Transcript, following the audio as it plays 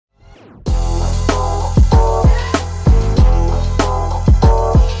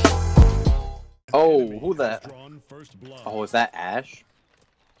Oh, who the? Oh, is that Ash?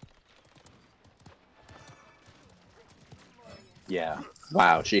 Yeah.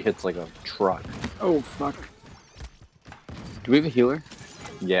 Wow, she hits like a truck. Oh, fuck. Do we have a healer?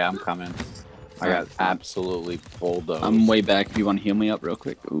 Yeah, I'm coming. I got absolutely bulldozed. I'm way back if you want to heal me up real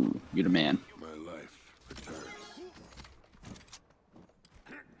quick. Ooh, you're the man. My life returns.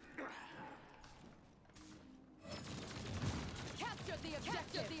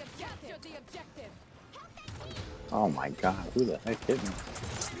 Oh my god, who the heck hit me?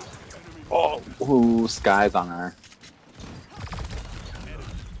 Oh, ooh, Sky's on our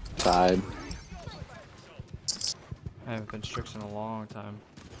side. I haven't been Strix in a long time.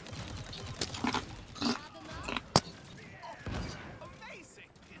 I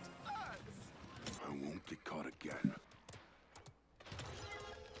won't get caught again.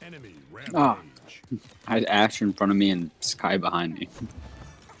 Enemy rampage. Oh. I had Ash in front of me and Sky behind me.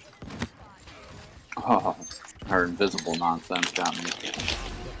 Oh, her invisible nonsense got me.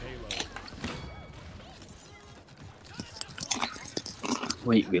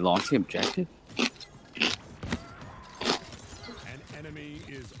 Wait, we lost the objective? An enemy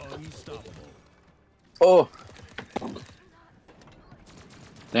is unstoppable. Oh,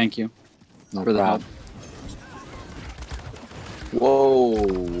 Thank you no for the help.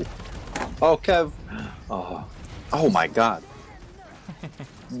 Whoa. Oh, Kev. Oh, oh my god.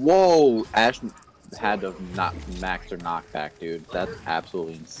 Whoa, Ash had to not max her knockback, dude. That's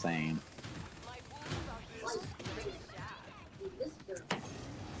absolutely insane. I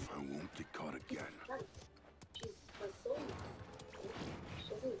won't get caught again.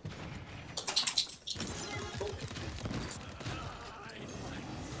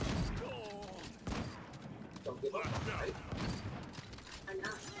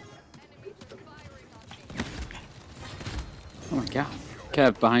 Oh my god.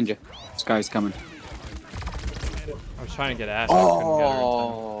 Kev, behind you. Sky's coming. I was trying to get Ash. I couldn't get her in time.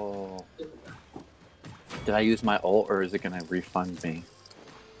 Oh. Did I use my ult or is it gonna refund me?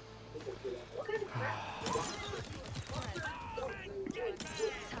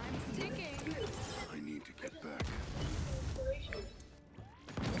 I need to get back.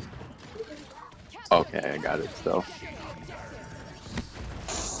 Okay, I got it still.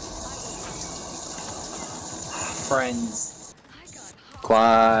 Friends.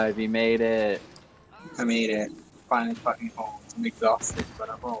 Clive, you made it. I made it. Finally fucking home. I'm exhausted, but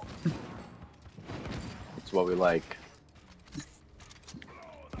I'm home. That's what we like.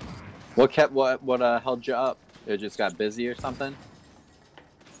 What held you up? It just got busy or something?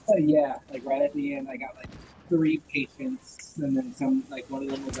 Yeah, like right at the end, I got like 3 patients, and then some. Like one of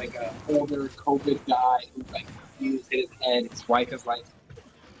them was like a older COVID guy who like confused, hit his head. His wife is like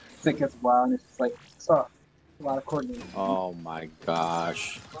sick as well, and it's just like a lot of coordination. Oh my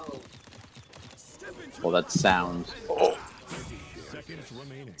gosh. Well, that sounds. Oh. Seconds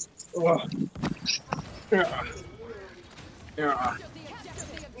remaining. Ugh. Yeah. Yeah.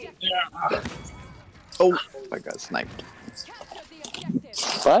 Yeah. Oh, I got sniped.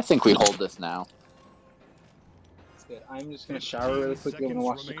 But I think we hold this now. That's good. I'm just gonna shower really quickly. I'm gonna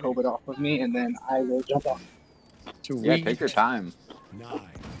wash the COVID off of me, and then I will jump off. Yeah, take your time. 9,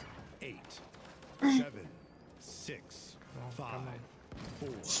 8, 7, 6, 5, 4,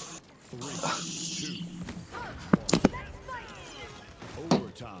 3, 2.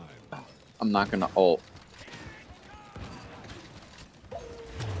 Overtime. I'm not gonna ult.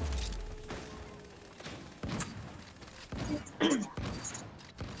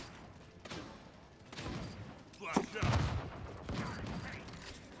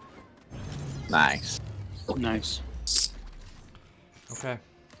 Nice. Nice. Okay.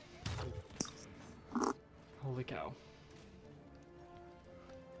 Holy cow.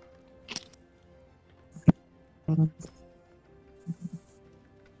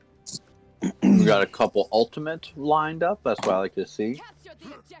 We got a couple ultimate lined up. That's what I like to see.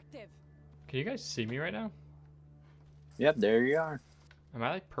 Can you guys see me right now? Yep, there you are. Am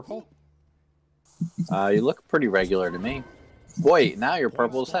I like purple? You look pretty regular to me. Wait, now you're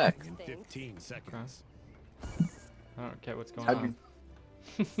purple as heck. In 15 seconds. I don't get what's going How'd on.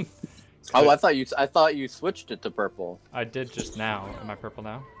 Oh, I thought you switched it to purple. I did just now. Am I purple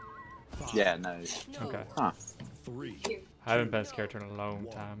now? Yeah, nice. Okay. Huh. 3. I haven't been this character in a long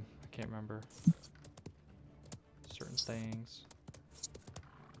time. I can't remember certain things.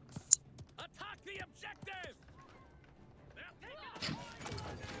 Attack the objective.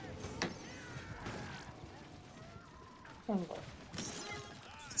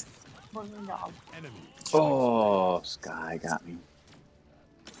 Enemy. Oh, Sky got me.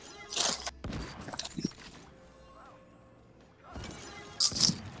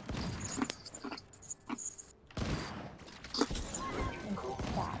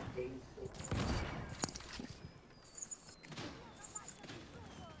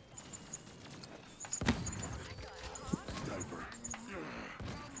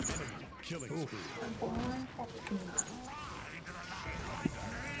 Killing spree.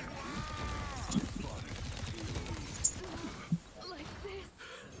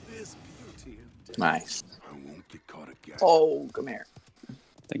 Nice. I won't get caught again. Oh, come here.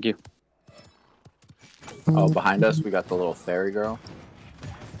 Thank you. Oh, behind us, we got the little fairy girl.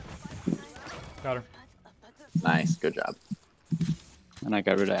 Got her. Nice. Good job. And I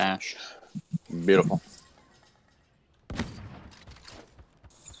got rid of Ash. Beautiful.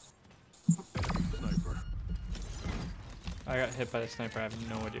 Sniper. I got hit by the sniper. I have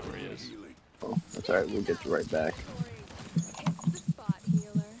no idea where he is. Oh, that's alright. We'll get you right back. It's the spot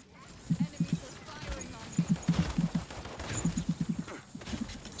healer. Enemies are firing on me.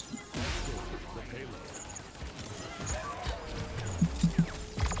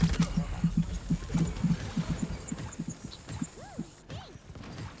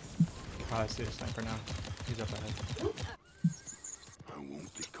 Oh, I see the sniper now. He's up ahead. I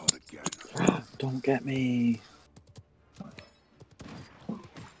won't get caught again. Don't get me.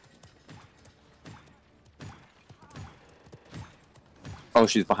 Oh,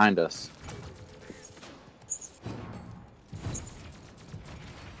 she's behind us.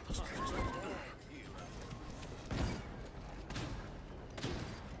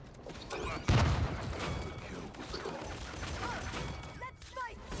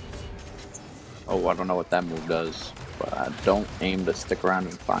 Oh, I don't know what that move does, but I don't aim to stick around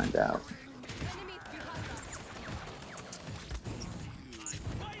and find out.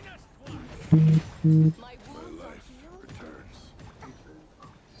 My wounds are healed. Returns.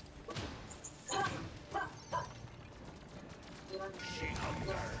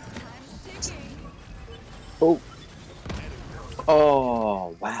 I'm digging. Oh.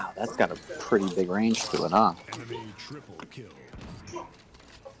 Oh, wow. That's got a pretty big range to it, huh? Enemy triple kill.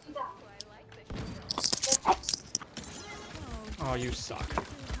 Oh, you suck.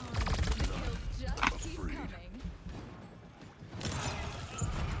 Just keep coming.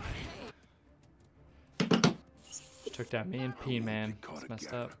 Took down me and P, man. It's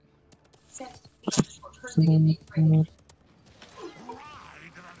messed up.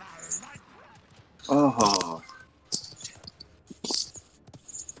 Oh.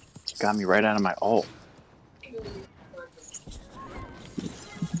 Got me right out of my ult.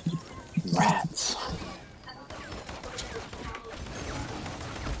 Rats.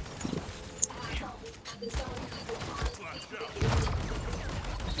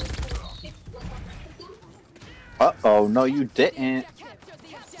 Uh-oh, no you didn't.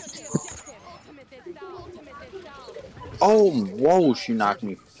 Oh, whoa, she knocked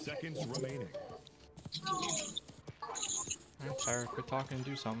me. Seconds remaining. I'm tired. Quit talking and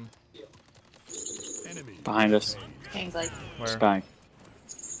do something. Enemy. Behind us. Things like Where? Sky.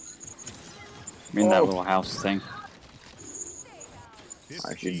 I'm in that Oh. little house thing.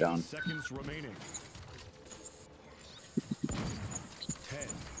 Alright, she's done. Seconds remaining. 10,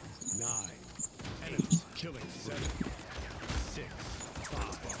 9, enemies killing 7, 6,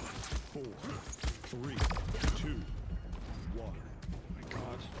 5, 4, 3, 2, 1. My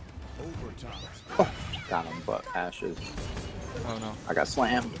God. Overtime. Got him, but ashes. Oh no. I got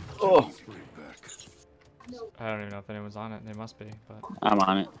slammed. Oh, Spree back. I don't even know if anyone's on it. They must be, but I'm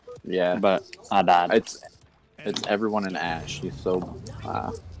on it. yeah. But I died. It's everyone in Ash. He's so.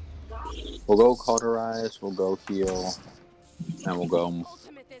 We'll go cauterize. We'll go heal, and we'll go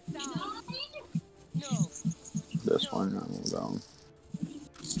Ultimate is down. No. this one. And we'll go.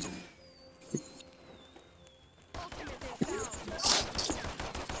 Ultimate is down.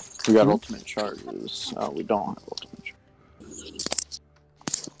 We got ultimate charges. Oh, we don't have ultimate charges.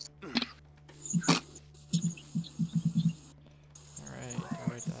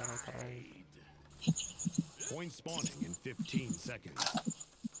 alright. Point spawning in 15 seconds.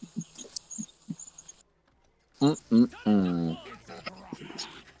 Mm-mm-mm.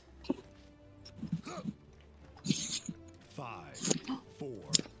 5, 4,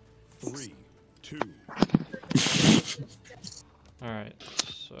 3, 2. Alright,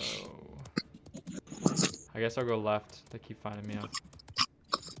 so I guess I'll go left. They keep finding me out.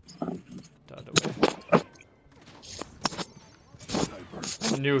 Dud away.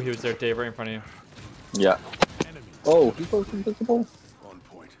 I knew he was there, Dave, right in front of you. Yeah. Enemy Oh, he goes invisible. on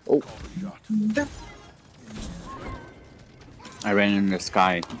point. Oh. Call the shot. I ran into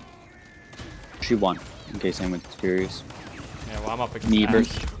Sky. She won, in case anyone's curious. Yeah, well, I'm up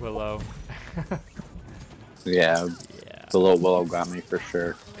Neebers. against Willow. Yeah, Yeah. the little willow got me for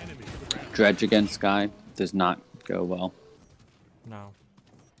sure. Enemy. Dredge against Sky does not go well. No.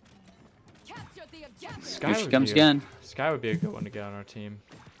 Capture the objective. Sky Here she would comes be a- again. Sky would be a good one to get on our team.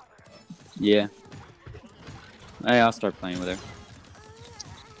 Yeah. Hey, I'll start playing with her.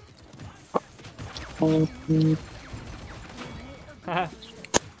 Alright,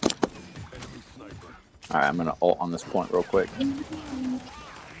 I'm gonna ult on this point real quick.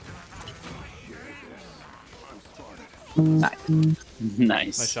 Nice. Nice.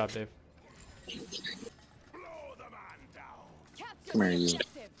 Nice job, Dave. Come here, you.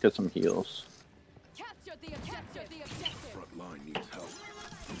 Get some heals. Capture the objective. Front line needs help.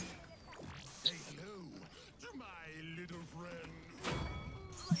 Say hello to my little friend.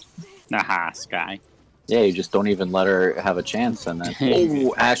 Aha, Sky. Yeah, you just don't even let her have a chance, and then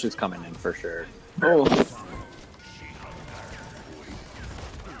oh, Ash is coming in for sure. Oh,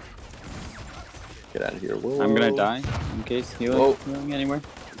 get out of here! Whoa. I'm gonna die in case healing anywhere.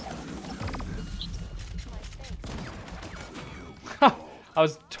 I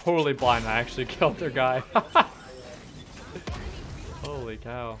was totally blind. I actually killed their guy. Holy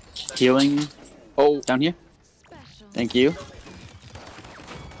cow. Healing. Oh, Down here. Special. Thank you.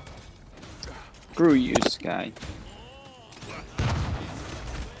 Screw you, Sky.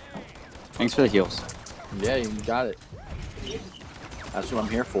 Thanks for the heals. yeah, you got it. That's what I'm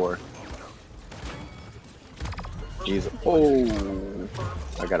here for. Jeez. Oh,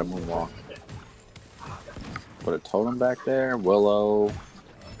 I got a moonwalk. Put a totem back there. Willow.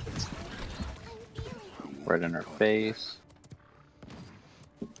 Right in her face.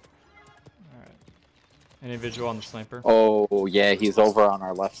 Alright. Any visual on the sniper? Oh, yeah, he's over on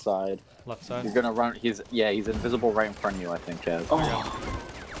our left side. Left side? You're gonna run. He's invisible right in front of you, I think, Kev.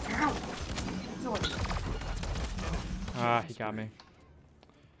 Ah, he got me.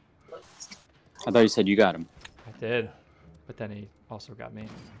 I thought you said you got him. I did. But then he also got me.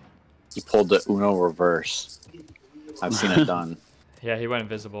 He pulled the Uno reverse. I've seen it done. Yeah, he went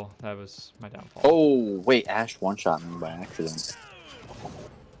invisible. That was my downfall. Oh, wait, Ash one-shot me by accident.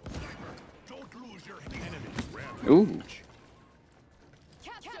 Don't lose your enemy. Ooh.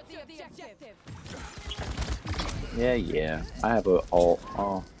 Capture the objective. Yeah. I have a ult.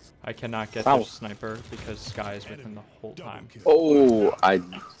 Oh, I cannot get Ow. their sniper because Sky is with him the whole time. oh, Get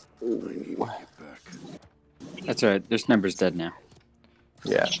back. That's alright. Their sniper's dead now.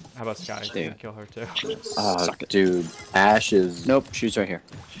 yeah. How about Sky? Can I kill her too? Suck it. Dude, Ash is Nope, she's right here.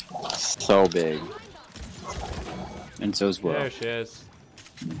 so big. And so is Will. There she is.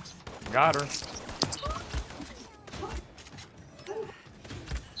 Got her.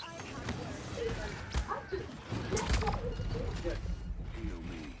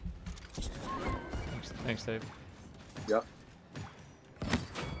 Thanks, Dave. Yep.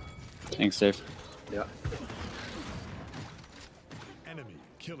 Thanks, Dave. Yep. Enemy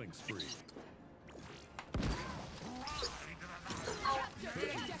killing spree.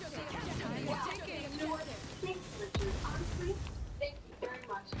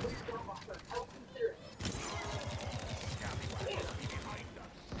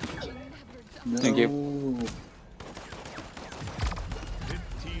 Thank you.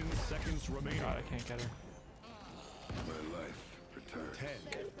 15 seconds remaining. God, I can't get her. My life returns.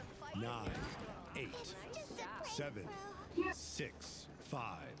 10, 9, 8, 7, 6, 5,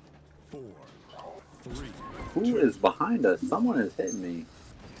 4, 3. Who is behind us? Someone is hitting me.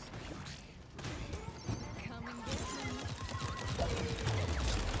 Come and get him.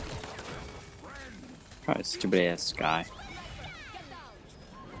 Probably stupid ass Sky.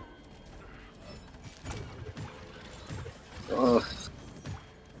 Ugh.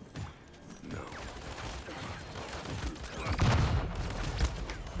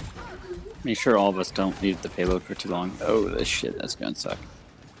 Make sure all of us don't leave the payload for too long. Oh, this shit, that's gonna suck.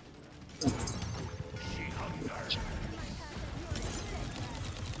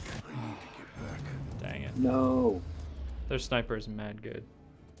 Dang it. No. Their sniper is mad good.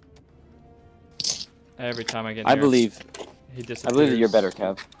 Every time I get I near, believe he I disappears. believe that you're better,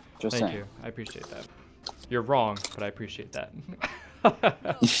 Kev. Just Thank saying. you. I appreciate that. You're wrong, but I appreciate that.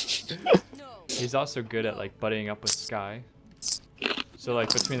 No. He's also good at like buddying up with Sky. So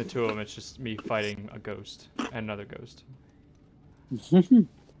like between the two of them, it's just me fighting a ghost and another ghost.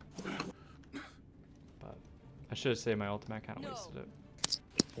 But I should have saved my ultimate. Kind of wasted it.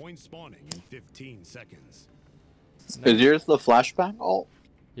 Point spawning in 15 seconds. Is yours the flashbang ult?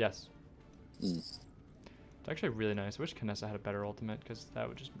 Yes. Mm. It's actually really nice. I wish Kinessa had a better ultimate because that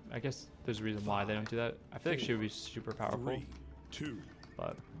would just. I guess there's a reason why they don't do that. I feel like she would be super powerful, 3, 2,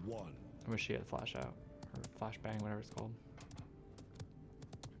 but 1. I wish she had flash out or flashbang, whatever it's called.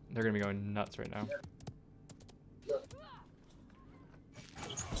 They're gonna be going nuts right now.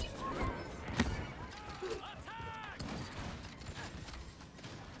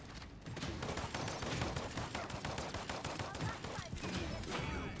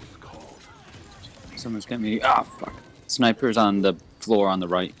 Someone's getting me. Ah, fuck. Sniper's on the floor on the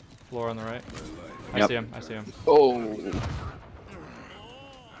right. Floor on the right. I Yep. see him. I see him. Oh, Time's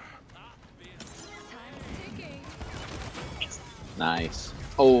ticking. nice.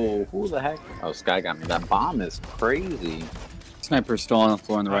 Oh, who the heck? Oh, Sky got me. That bomb is crazy. Sniper's still on the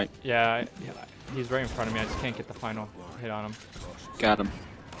floor on the right. Yeah, he's right in front of me. I just can't get the final hit on him. Got him.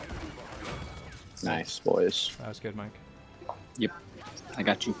 Nice, boys. That was good, Mike. Yep. I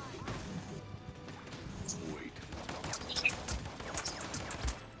got you.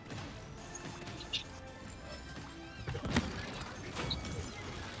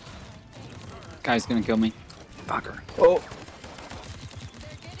 Guy's gonna kill me. Fucker. Oh,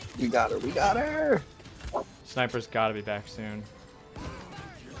 we got her. We got her. Sniper's got to be back soon.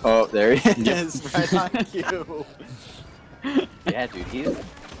 Oh, there he is, right on cue. Yeah, dude, he's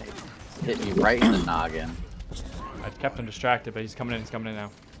hitting you right in the noggin. I kept him distracted, but he's coming in. He's coming in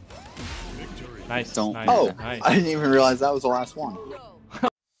now. Nice. Don't- Nice. Oh, Nice. I didn't even realize that was the last one. Whoa.